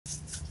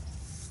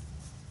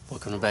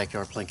Welcome to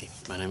Backyard Plinking.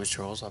 My name is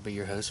Charles. I'll be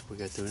your host. We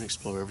go through and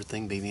explore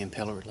everything BB and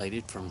pellet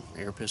related, from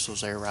air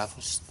pistols, air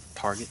rifles,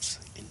 targets,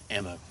 and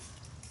ammo.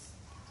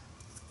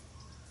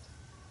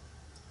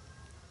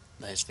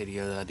 Last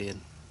video that I did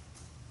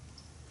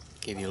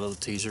gave you a little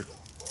teaser.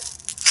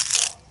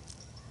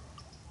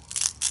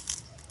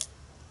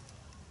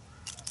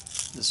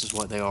 This is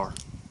what they are.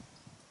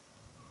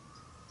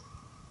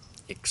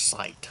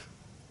 Excite.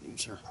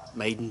 These are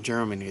made in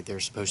Germany. They're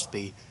supposed to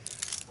be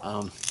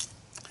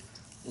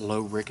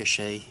low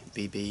ricochet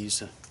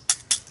BBs.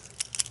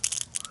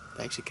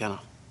 They actually kind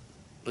of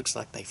looks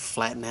like they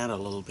flatten out a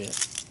little bit.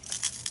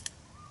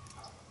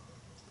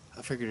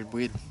 I figured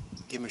we'd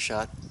give them a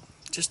shot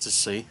just to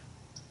see.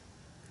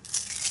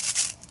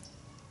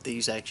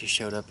 These actually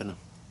showed up in a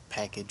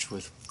package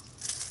with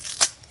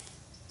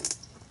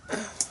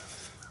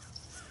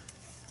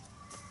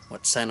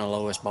what Santa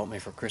Lois bought me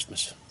for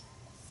Christmas.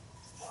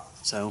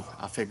 So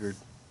I figured,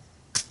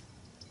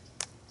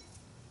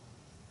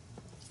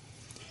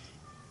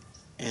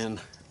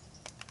 and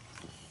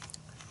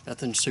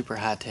nothing super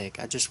high tech,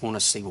 I just want to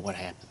see what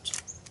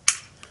happens.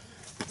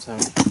 So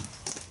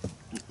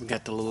we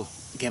got the little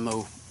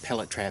Gemo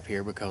pellet trap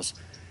here because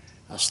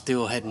I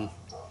still hadn't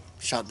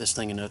shot this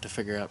thing enough to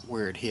figure out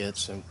where it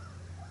hits. So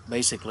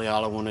basically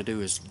all I want to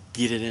do is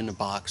get it in the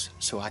box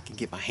so I can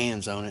get my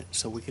hands on it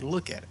so we can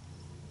look at it.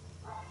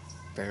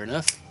 Fair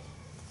enough?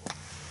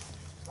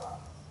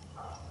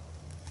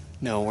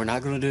 No, we're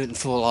not going to do it in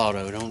full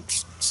auto. Don't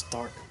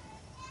start.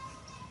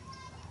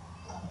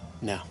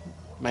 No,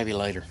 maybe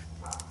later.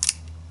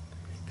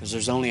 Because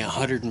there's only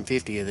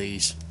 150 of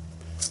these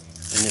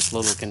in this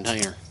little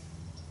container.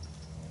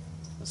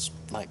 It's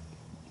like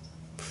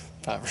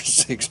 5 or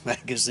 6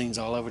 magazines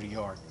all over the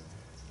yard.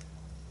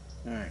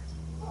 Alright.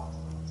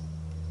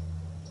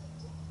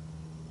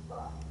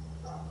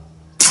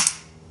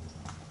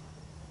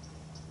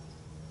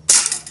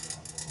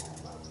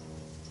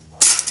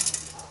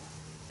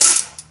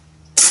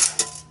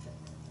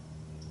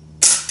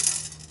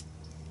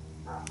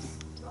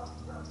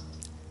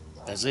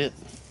 That's it.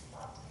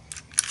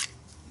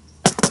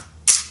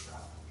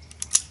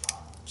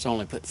 It's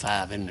only put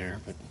 5 in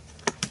there, but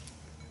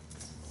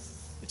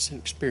it's an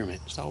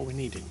experiment. It's all we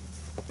needed.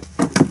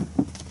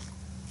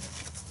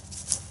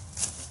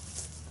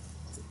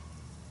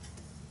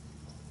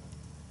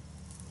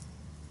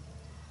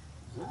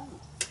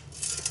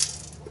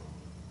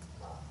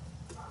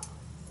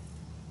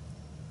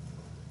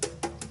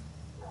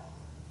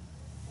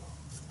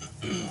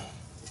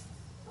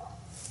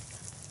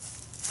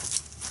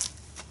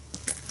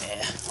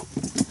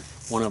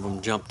 One of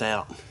them jumped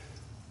out.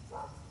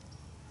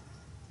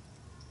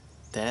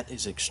 That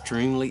is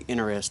extremely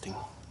interesting.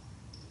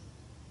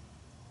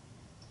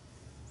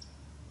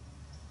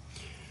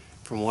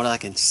 From what I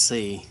can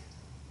see,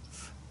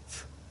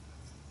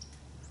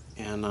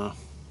 and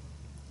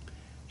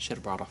should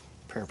have brought a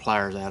pair of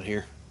pliers out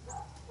here.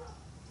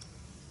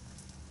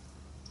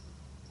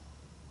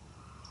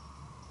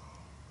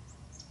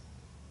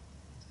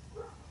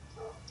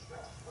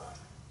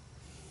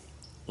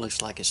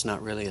 Looks like it's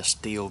not really a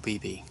steel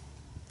BB.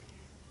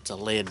 It's a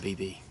lead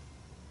BB.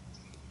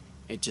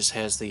 It just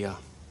has the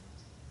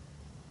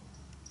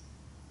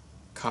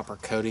copper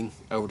coating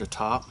over the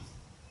top.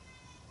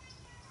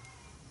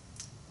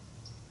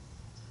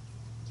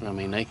 I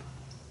mean, they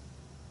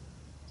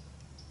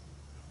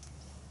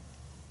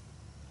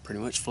pretty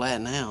much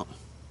flatten out.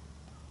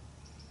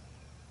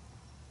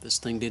 This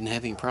thing didn't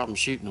have any problem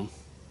shooting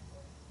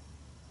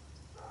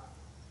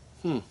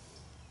them.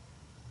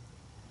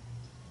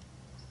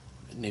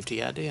 A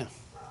nifty idea.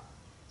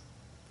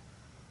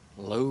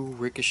 Low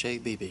ricochet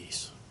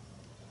BBs.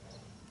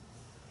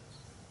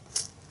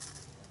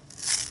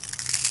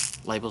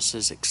 Label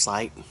says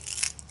Excite.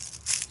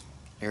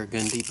 Air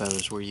Gun Depot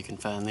is where you can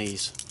find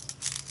these.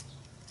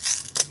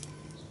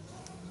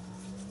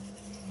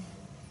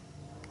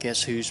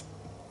 Guess who's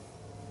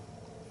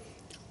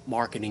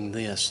marketing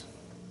this?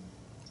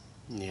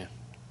 Yeah,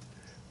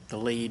 the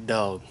lead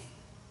dog,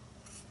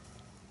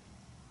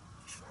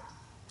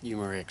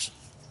 Humorix.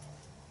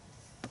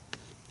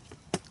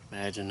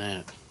 Imagine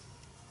that.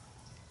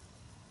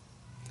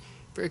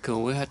 Very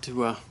cool. We'll have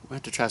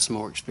to try some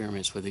more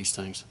experiments with these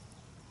things.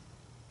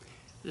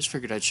 Just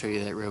figured I'd show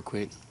you that real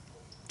quick,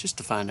 just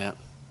to find out.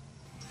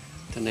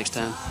 Until next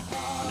time,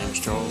 my name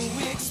is Charles.